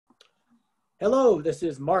Hello, this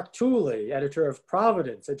is Mark Tooley, editor of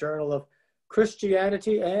Providence, a journal of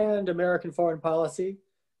Christianity and American foreign policy,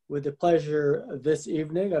 with the pleasure this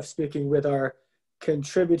evening of speaking with our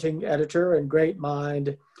contributing editor and great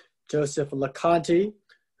mind, Joseph Loconte,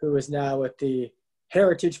 who is now at the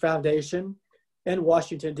Heritage Foundation in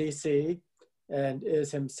Washington, D.C., and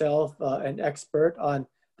is himself an expert on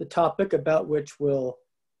the topic about which we'll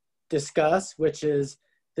discuss, which is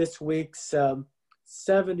this week's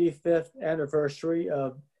 75th anniversary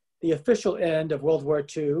of the official end of World War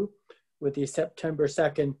II with the September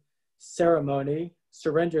 2nd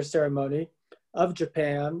surrender ceremony of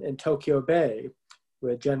Japan in Tokyo Bay,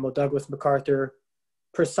 with General Douglas MacArthur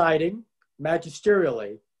presiding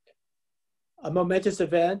magisterially. A momentous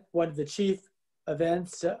event, one of the chief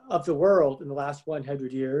events of the world in the last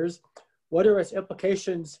 100 years. What are its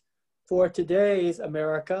implications for today's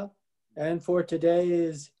America and for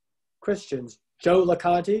today's Christians? Joe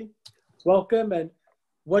Loconte, welcome, and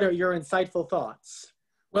what are your insightful thoughts?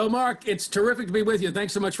 Well, Mark, it's terrific to be with you.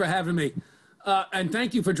 Thanks so much for having me. And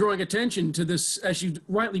thank you for drawing attention to this, as you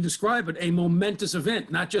rightly describe it, a momentous event,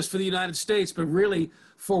 not just for the United States, but really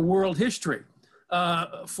for world history,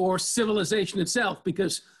 for civilization itself,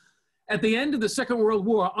 because at the end of the Second World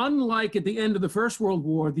War, unlike at the end of the First World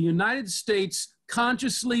War, the United States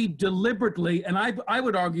consciously, deliberately, and I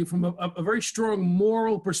would argue from a very strong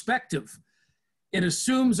moral perspective, it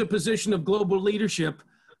assumes a position of global leadership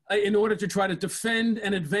in order to try to defend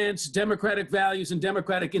and advance democratic values and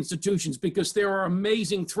democratic institutions, because there are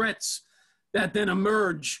amazing threats that then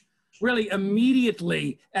emerge really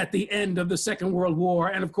immediately at the end of the Second World War.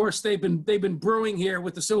 And of course, they've been brewing here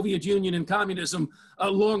with the Soviet Union and communism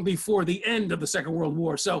long before the end of the Second World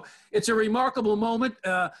War. So it's a remarkable moment,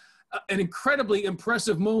 an incredibly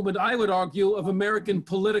impressive moment, I would argue, of American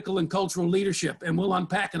political and cultural leadership. And we'll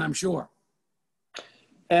unpack it, I'm sure.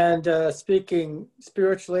 And speaking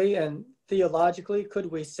spiritually and theologically, could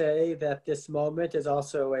we say that this moment is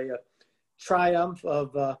also a triumph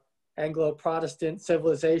of Anglo-Protestant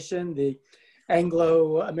civilization, the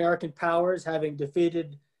Anglo-American powers having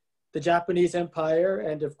defeated the Japanese Empire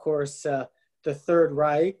and, of course, the Third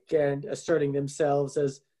Reich, and asserting themselves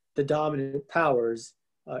as the dominant powers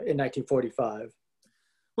in 1945?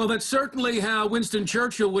 Well, that's certainly how Winston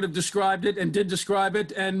Churchill would have described it and did describe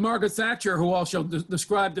it, and Margaret Thatcher, who also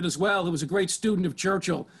described it as well, who was a great student of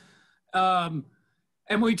Churchill. And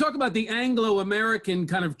when we talk about the Anglo-American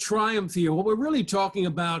kind of triumph here, what we're really talking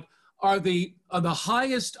about are the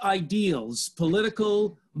highest ideals,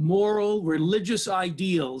 political, moral, religious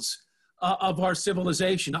ideals of our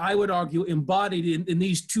civilization, I would argue embodied in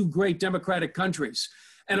these two great democratic countries.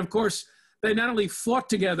 And of course, they not only fought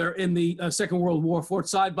together in the Second World War, fought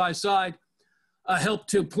side by side, helped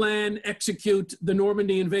to plan, execute the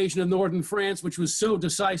Normandy invasion of northern France, which was so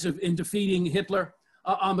decisive in defeating Hitler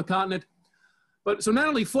on the continent. But so not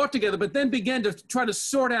only fought together, but then began to try to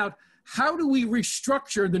sort out, how do we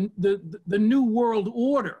restructure the new world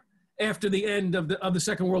order after the end of the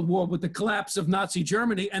Second World War with the collapse of Nazi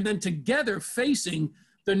Germany, and then together facing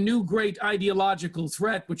the new great ideological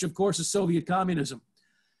threat, which of course is Soviet communism.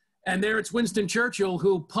 And there it's Winston Churchill,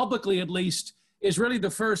 who publicly at least is really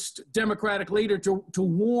the first democratic leader to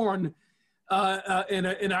warn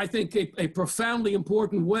in I think a profoundly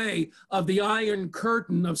important way of the Iron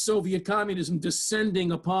Curtain of Soviet communism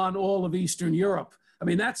descending upon all of Eastern Europe. I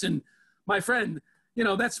mean, my friend, you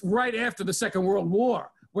know, that's right after the Second World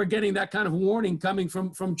War. We're getting that kind of warning coming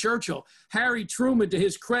from Churchill. Harry Truman, to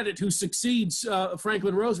his credit, who succeeds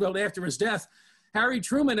Franklin Roosevelt after his death, Harry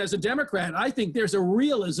Truman, as a Democrat, I think there's a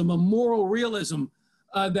realism, a moral realism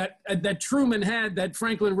that Truman had that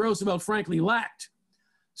Franklin Roosevelt frankly lacked.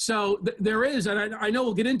 So there is, and I know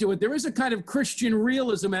we'll get into it, there is a kind of Christian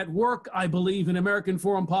realism at work, I believe, in American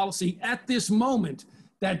foreign policy at this moment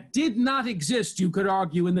that did not exist, you could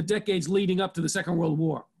argue, in the decades leading up to the Second World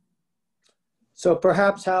War. So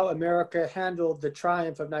perhaps how America handled the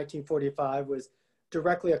triumph of 1945 was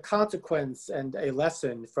directly a consequence and a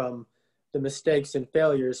lesson from the mistakes and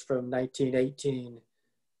failures from 1918,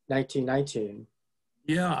 1919.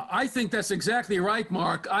 Yeah, I think that's exactly right,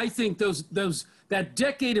 Mark. I think that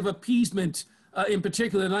decade of appeasement, in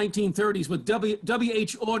particular the 1930s, what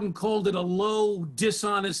W.H. Auden called it a low,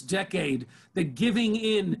 dishonest decade, the giving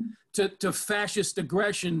in to fascist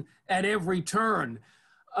aggression at every turn.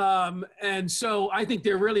 And so I think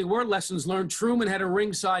there really were lessons learned. Truman had a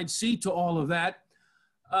ringside seat to all of that.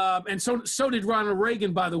 And so did Ronald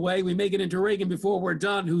Reagan, by the way. We may get into Reagan before we're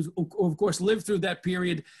done, who of course lived through that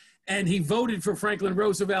period. And he voted for Franklin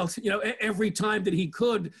Roosevelt, you know, every time that he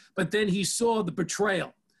could. But then he saw the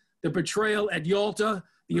betrayal at Yalta,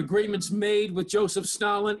 the agreements made with Joseph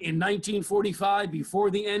Stalin in 1945, before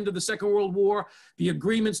the end of the Second World War, the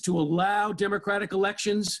agreements to allow democratic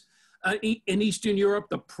elections in Eastern Europe,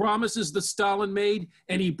 the promises that Stalin made,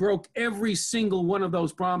 and he broke every single one of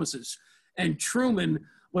those promises. And Truman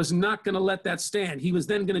was not going to let that stand. He was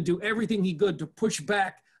then going to do everything he could to push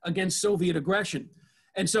back against Soviet aggression.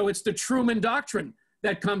 And so it's the Truman Doctrine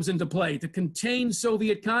that comes into play to contain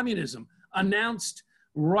Soviet communism, announced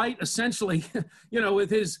right, essentially, with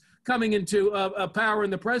his coming into power in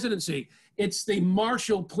the presidency. It's the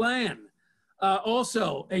Marshall Plan,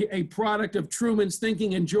 also a product of Truman's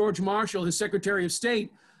thinking, and George Marshall, his Secretary of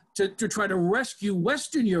State, to try to rescue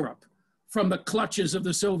Western Europe from the clutches of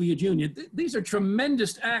the Soviet Union. These are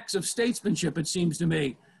tremendous acts of statesmanship, it seems to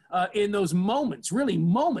me, in those moments, really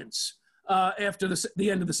moments after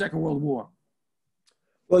the end of the Second World War.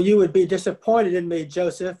 Well, you would be disappointed in me,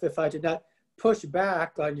 Joseph, if I did not push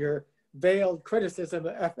back on your veiled criticism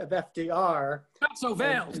of FDR. Not so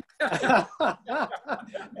veiled.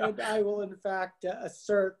 And I will, in fact,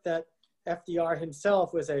 assert that FDR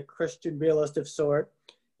himself was a Christian realist of sort,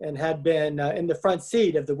 and had been in the front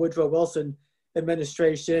seat of the Woodrow Wilson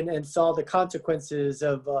administration, and saw the consequences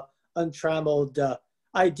of untrammeled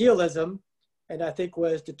idealism, and I think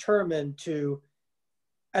was determined to,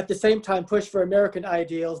 at the same time, push for American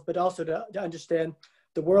ideals, but also to understand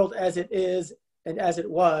the world as it is and as it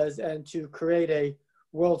was, and to create a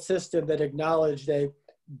world system that acknowledged a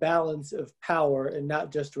balance of power and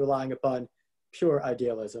not just relying upon pure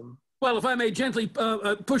idealism. Well, if I may gently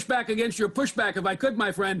push back against your pushback, if I could,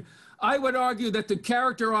 my friend, I would argue that to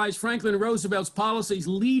characterize Franklin Roosevelt's policies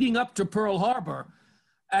leading up to Pearl Harbor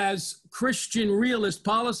as Christian realist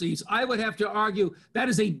policies, I would have to argue that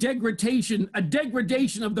is a degradation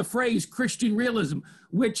of the phrase Christian realism,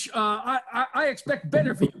 which I expect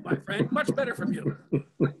better from you, my friend, much better from you.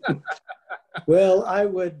 Well,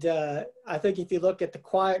 I think if you look at the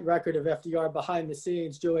quiet record of FDR behind the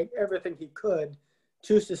scenes, doing everything he could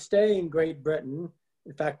to sustain Great Britain,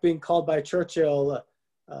 in fact, being called by Churchill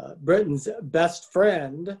Britain's best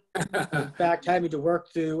friend, in fact, having to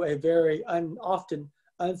work through a very often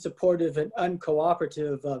unsupportive and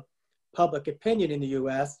uncooperative public opinion in the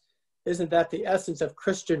US, isn't that the essence of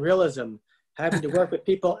Christian realism? Having to work with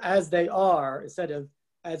people as they are instead of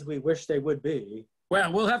as we wish they would be.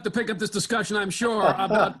 Well, we'll have to pick up this discussion, I'm sure,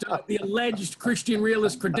 about the alleged Christian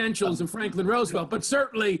realist credentials of Franklin Roosevelt. But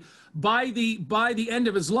certainly, by the end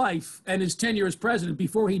of his life and his tenure as president,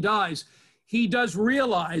 before he dies, he does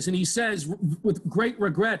realize, and he says with great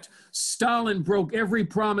regret, Stalin broke every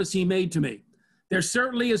promise he made to me. There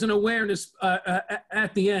certainly is an awareness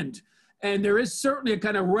at the end. And there is certainly a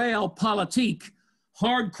kind of realpolitik,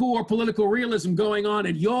 hardcore political realism going on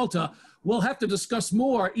at Yalta. We'll have to discuss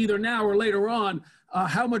more, either now or later on,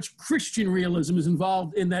 how much Christian realism is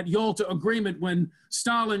involved in that Yalta agreement when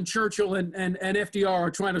Stalin, Churchill, and FDR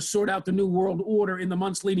are trying to sort out the New World Order in the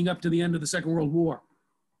months leading up to the end of the Second World War.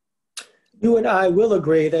 You and I will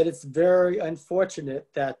agree that it's very unfortunate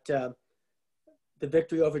that the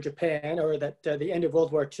victory over Japan, or that the end of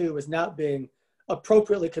World War II, is not being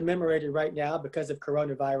appropriately commemorated right now because of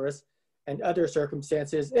coronavirus and other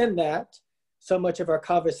circumstances, in that so much of our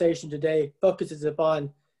conversation today focuses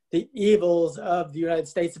upon the evils of the United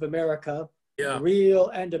States of America, real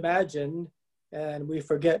and imagined, and we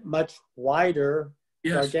forget much wider,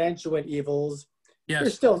 gargantuan evils.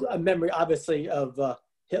 There's still a memory, obviously, of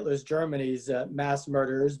Hitler's Germany's mass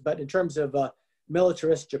murders, but in terms of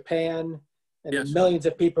militarist Japan and millions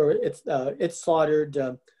of people it's slaughtered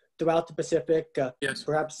throughout the Pacific,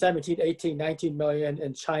 perhaps 17, 18, 19 million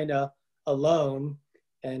in China alone,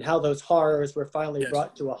 and how those horrors were finally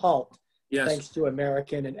brought to a halt thanks to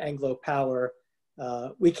American and Anglo power.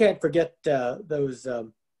 We can't forget those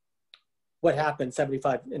what happened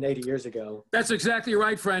 75 and 80 years ago. That's exactly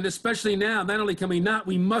right, friend, especially now. Not only can we not,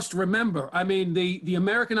 we must remember. I mean, the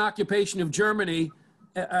American occupation of Germany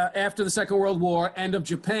after the Second World War and of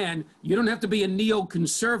Japan, you don't have to be a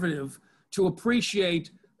neoconservative to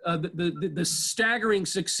appreciate the staggering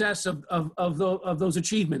success of those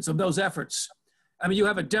achievements, of those efforts. I mean, you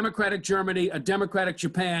have a democratic Germany, a democratic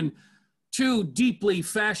Japan, two deeply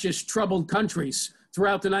fascist, troubled countries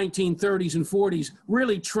throughout the 1930s and 40s,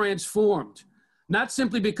 really transformed, not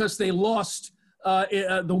simply because they lost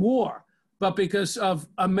the war, but because of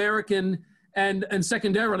American and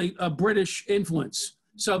secondarily British influence.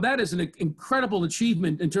 So that is an incredible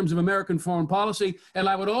achievement in terms of American foreign policy. And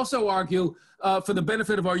I would also argue, for the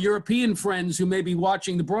benefit of our European friends who may be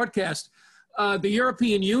watching the broadcast, the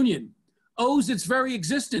European Union owes its very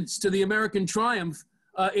existence to the American triumph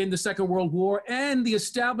in the Second World War and the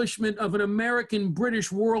establishment of an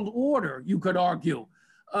American-British world order, you could argue,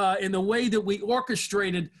 in the way that we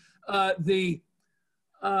orchestrated the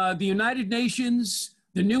United Nations,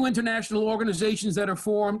 the new international organizations that are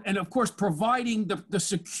formed, and of course providing the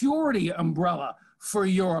security umbrella for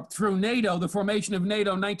Europe through NATO, the formation of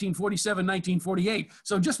NATO 1947, 1948.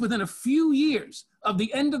 So just within a few years of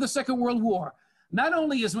the end of the Second World War, not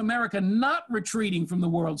only is America not retreating from the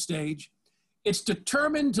world stage, it's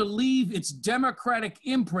determined to leave its democratic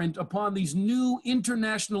imprint upon these new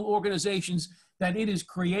international organizations that it is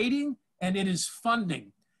creating and it is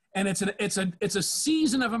funding. And it's a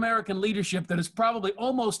season of American leadership that is probably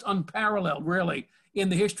almost unparalleled, really, in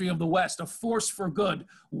the history of the West, a force for good,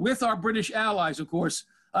 with our British allies, of course,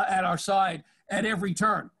 at our side at every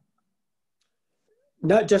turn.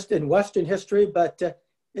 Not just in Western history, but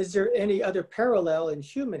is there any other parallel in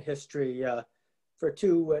human history for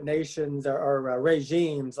two nations or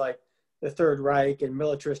regimes like the Third Reich and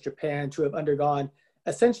militarist Japan to have undergone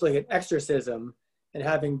essentially an exorcism and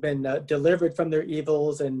having been delivered from their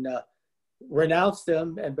evils and renounced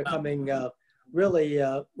them and becoming really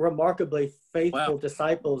remarkably faithful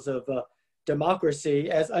disciples of democracy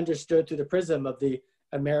as understood through the prism of the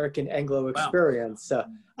American Anglo experience?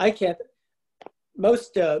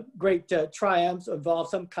 Most great triumphs involve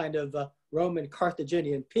some kind of Roman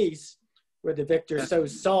Carthaginian peace where the victor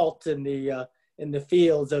sows salt in the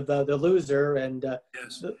fields of the loser, and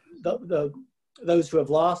those who have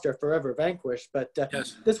lost are forever vanquished. But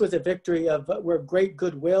this was a victory of where great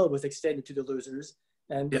goodwill was extended to the losers,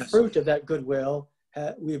 and the fruit of that goodwill,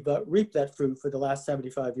 we've reaped that fruit for the last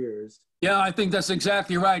 75 years. Yeah, I think that's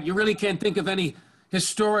exactly right. You really can't think of any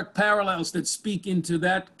historic parallels that speak into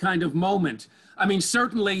that kind of moment. I mean,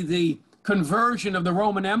 certainly the conversion of the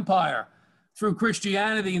Roman Empire through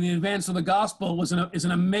Christianity and the advance of the gospel is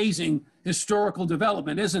an amazing historical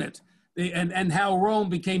development, isn't it? And how Rome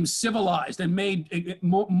became civilized and made it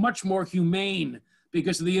much more humane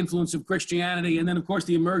because of the influence of Christianity, and then, of course,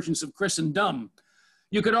 the emergence of Christendom.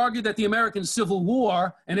 You could argue that the American Civil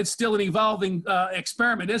War, and it's still an evolving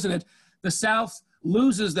experiment, isn't it? The South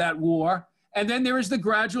loses that war, and then there is the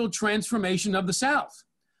gradual transformation of the South.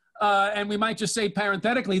 And we might just say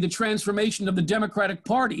parenthetically, the transformation of the Democratic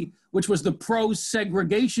Party, which was the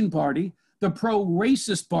pro-segregation party, the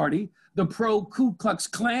pro-racist party, the pro-Ku Klux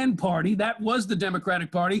Klan party. That was the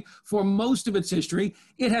Democratic Party for most of its history.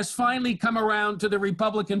 It has finally come around to the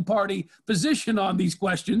Republican Party position on these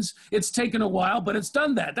questions. It's taken a while, but it's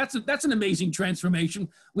done that. That's an amazing transformation,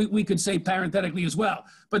 we could say parenthetically as well.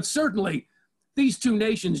 But certainly, these two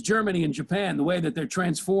nations, Germany and Japan, the way that they're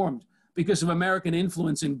transformed because of American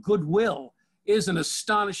influence and goodwill is an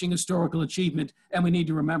astonishing historical achievement, and we need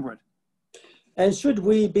to remember it. And should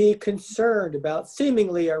we be concerned about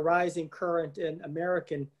seemingly a rising current in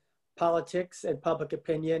American politics and public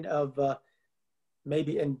opinion of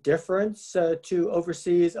maybe indifference to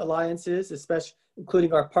overseas alliances, especially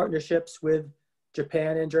including our partnerships with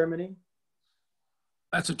Japan and Germany?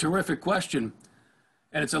 That's a terrific question.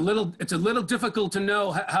 And it's a little difficult to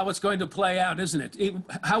know how it's going to play out, isn't it?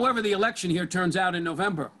 However, the election here turns out in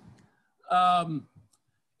November.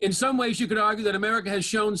 In some ways, you could argue that America has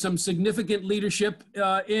shown some significant leadership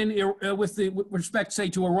with respect, say,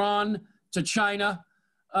 to Iran, to China.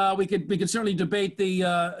 We could certainly debate the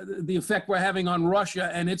effect we're having on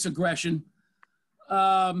Russia and its aggression.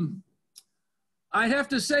 I'd have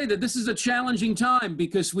to say that this is a challenging time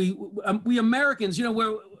because we Americans, you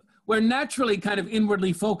know, we're naturally kind of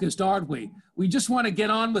inwardly focused, aren't we? We just want to get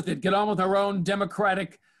on with it, get on with our own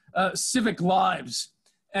democratic civic lives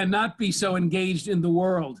and not be so engaged in the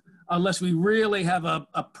world unless we really have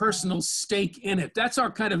a personal stake in it. That's our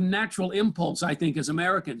kind of natural impulse, I think, as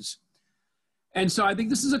Americans. And so I think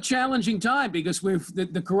this is a challenging time because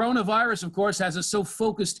the coronavirus, of course, has us so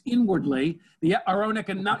focused inwardly. Our own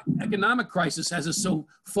economic crisis has us so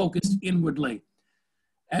focused inwardly.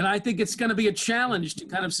 And I think it's going to be a challenge to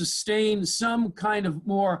kind of sustain some kind of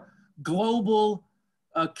more global,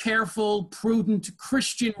 careful, prudent,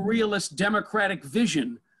 Christian, realist, democratic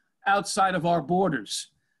vision outside of our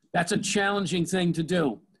borders. That's a challenging thing to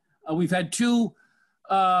do. We've had two,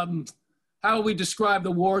 how will we describe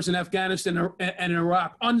the wars in Afghanistan and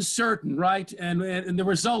Iraq? Uncertain, right? And the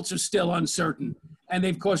results are still uncertain. And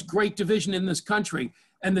they've caused great division in this country.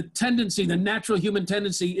 And the tendency, the natural human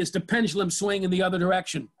tendency, is to pendulum swing in the other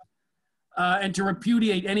direction and to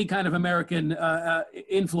repudiate any kind of American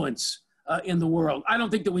influence in the world. I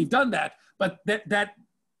don't think that we've done that, but that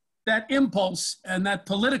impulse and that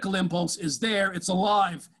political impulse is there. It's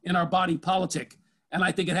alive in our body politic. And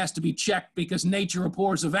I think it has to be checked because nature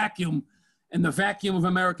abhors a vacuum, and the vacuum of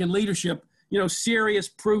American leadership, you know, serious,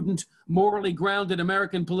 prudent, morally grounded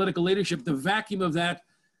American political leadership, the vacuum of that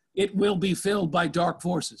it will be filled by dark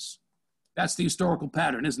forces. That's the historical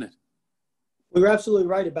pattern, isn't it? We were absolutely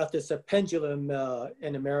right about this pendulum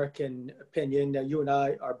in American opinion. You and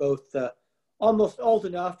I are both almost old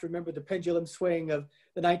enough to remember the pendulum swing of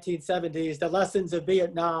the 1970s, the lessons of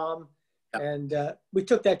Vietnam. Yep. And we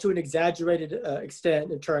took that to an exaggerated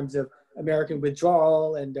extent in terms of American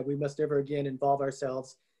withdrawal, and we must never again involve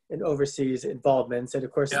ourselves in overseas involvements. And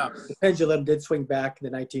of course, the pendulum did swing back in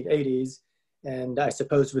the 1980s. And I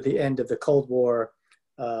suppose with the end of the Cold War,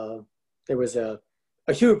 there was a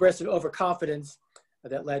hubris and overconfidence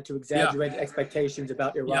that led to exaggerated expectations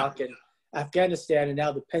about Iraq and Afghanistan, and now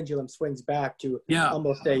the pendulum swings back to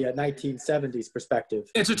almost a 1970s perspective.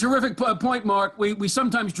 It's a terrific point, Mark. We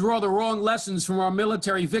sometimes draw the wrong lessons from our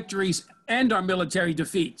military victories and our military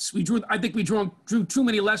defeats. I think we drew too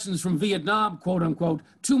many lessons from Vietnam, quote unquote,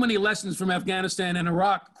 too many lessons from Afghanistan and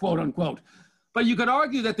Iraq, quote unquote. But you could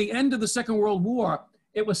argue that the end of the Second World War,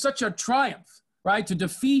 it was such a triumph, right, to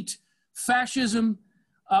defeat fascism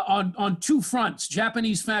on two fronts,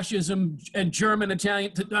 Japanese fascism and German,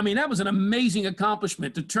 Italian. I mean, that was an amazing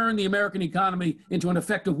accomplishment to turn the American economy into an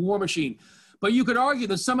effective war machine. But you could argue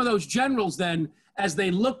that some of those generals then, as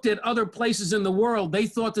they looked at other places in the world, they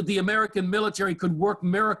thought that the American military could work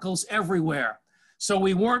miracles everywhere. So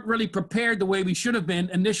we weren't really prepared the way we should have been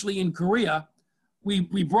initially in Korea.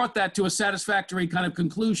 We brought that to a satisfactory kind of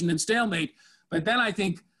conclusion and stalemate. But then I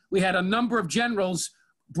think we had a number of generals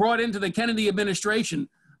brought into the Kennedy administration,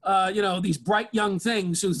 these bright young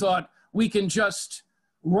things who thought we can just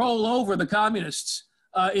roll over the communists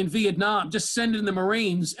in Vietnam, just send in the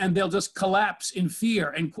Marines and they'll just collapse in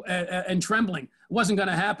fear and trembling. It wasn't going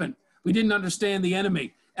to happen. We didn't understand the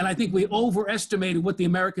enemy. And I think we overestimated what the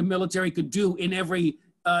American military could do in every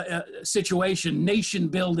situation, nation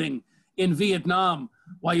building in Vietnam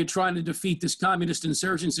while you're trying to defeat this communist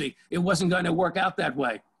insurgency. It wasn't going to work out that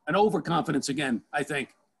way. An overconfidence again, I think.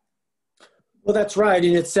 Well, that's right.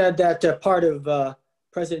 And it's said that part of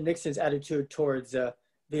President Nixon's attitude towards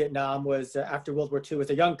Vietnam was after World War II,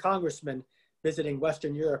 as a young congressman visiting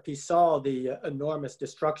Western Europe, he saw the enormous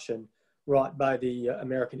destruction wrought by the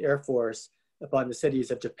American Air Force upon the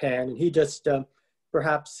cities of Japan. And he just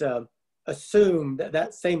perhaps assumed that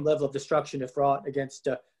that same level of destruction, if wrought against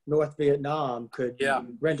North Vietnam, could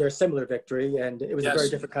render a similar victory. And it was a very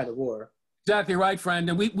different kind of war. Exactly right, friend.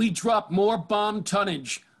 And we dropped more bomb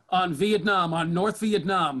tonnage on Vietnam, on North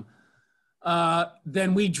Vietnam,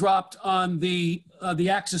 than we dropped on the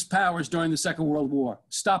Axis powers during the Second World War.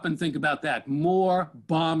 Stop and think about that. More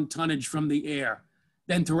bomb tonnage from the air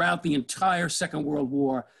than throughout the entire Second World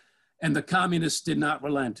War, and the communists did not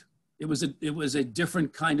relent. It was a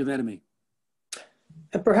different kind of enemy.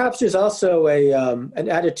 And perhaps there's also an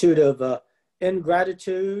attitude of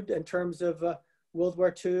ingratitude in terms of World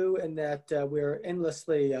War II, and that we're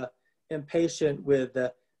endlessly impatient with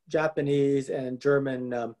Japanese and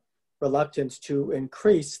German reluctance to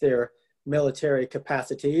increase their military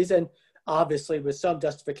capacities, and obviously with some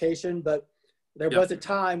justification, but there was a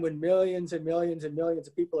time when millions and millions and millions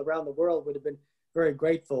of people around the world would have been very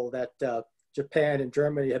grateful that Japan and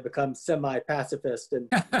Germany had become semi-pacifist, and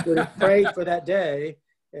would have prayed for that day,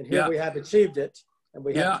 and here we have achieved it, and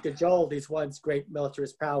we have to cajole these once great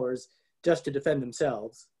militarist powers just to defend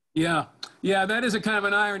themselves. Yeah, that is a kind of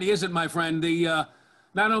an irony, isn't it, my friend?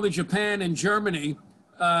 Not only Japan and Germany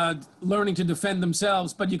learning to defend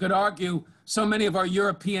themselves, but you could argue so many of our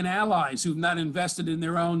European allies who've not invested in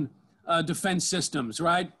their own defense systems,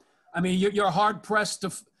 right? I mean, you're hard-pressed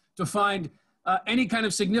to find any kind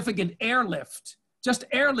of significant airlift, just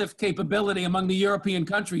airlift capability among the European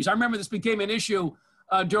countries. I remember this became an issue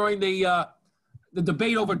during the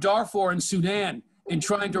debate over Darfur in Sudan, in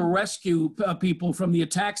trying to rescue people from the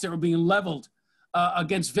attacks that were being leveled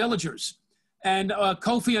against villagers. And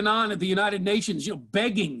Kofi Annan at the United Nations,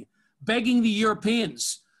 begging the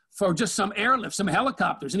Europeans for just some airlift, some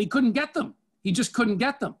helicopters, and he couldn't get them. He just couldn't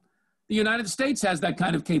get them. The United States has that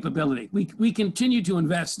kind of capability. We continue to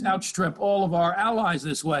invest, outstrip all of our allies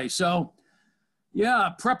this way. So,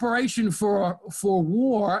 preparation for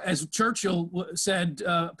war, as Churchill said,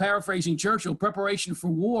 paraphrasing Churchill, preparation for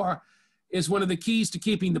war is one of the keys to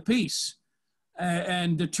keeping the peace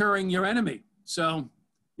and deterring your enemy. So,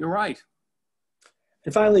 you're right.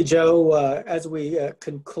 And finally, Joe, as we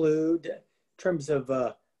conclude in terms of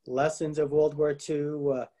lessons of World War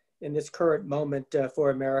II in this current moment for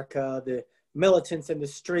America, the militants in the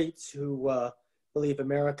streets who believe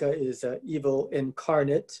America is evil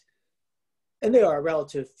incarnate, and they are a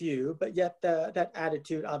relative few, but yet that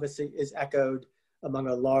attitude obviously is echoed among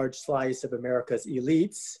a large slice of America's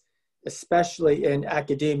elites, especially in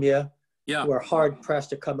academia, who are hard-pressed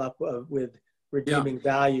to come up with redeeming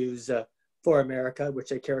values for America, which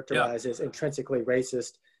they characterize as intrinsically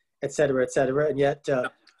racist, et cetera, et cetera. And yet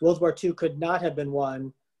World War II could not have been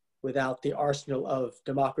won without the arsenal of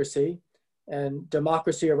democracy. And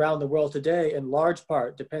democracy around the world today, in large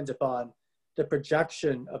part, depends upon the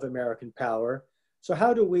projection of American power. So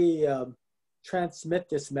how do we transmit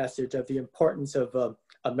this message of the importance of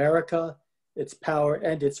America, its power,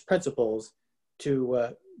 and its principles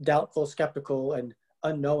to doubtful, skeptical, and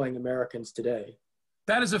unknowing Americans today?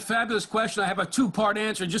 That is a fabulous question. I have a two-part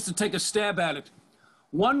answer just to take a stab at it.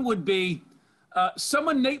 One would be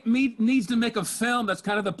someone needs to make a film that's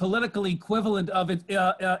kind of the political equivalent of it.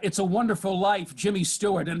 It's a Wonderful Life, Jimmy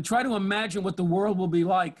Stewart, and try to imagine what the world will be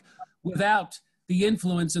like without the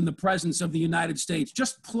influence and the presence of the United States.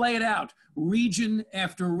 Just play it out, region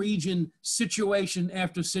after region, situation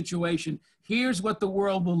after situation. Here's what the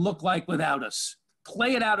world will look like without us.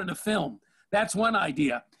 Play it out in a film. That's one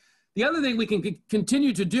idea. The other thing we can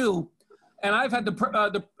continue to do, and I've had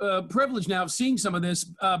the privilege now of seeing some of this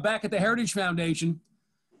back at the Heritage Foundation,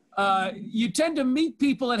 you tend to meet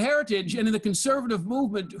people at Heritage and in the conservative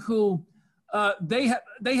movement who they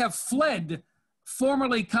have fled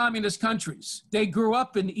formerly communist countries. They grew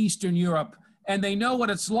up in Eastern Europe, and they know what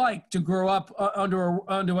it's like to grow up under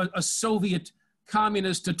a Soviet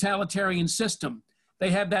communist totalitarian system. They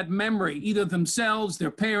have that memory, either themselves,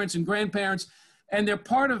 their parents and grandparents, and they're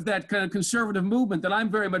part of that kind of conservative movement that I'm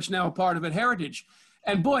very much now a part of at Heritage.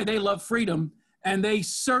 And boy, they love freedom, and they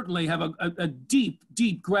certainly have a deep,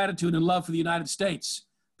 deep gratitude and love for the United States,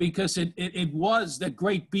 because it was that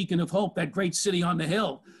great beacon of hope, that great city on the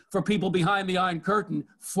hill for people behind the Iron Curtain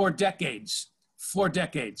for decades,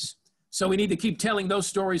 So we need to keep telling those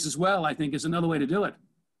stories as well, I think, is another way to do it.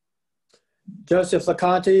 Joseph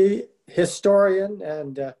Loconte, historian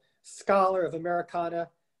and scholar of Americana,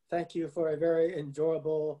 thank you for a very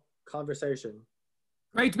enjoyable conversation.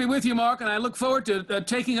 Great to be with you, Mark, and I look forward to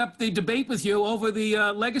taking up the debate with you over the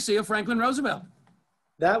legacy of Franklin Roosevelt.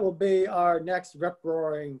 That will be our next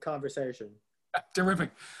rip-roaring conversation.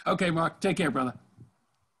 Terrific. Okay, Mark, take care, brother.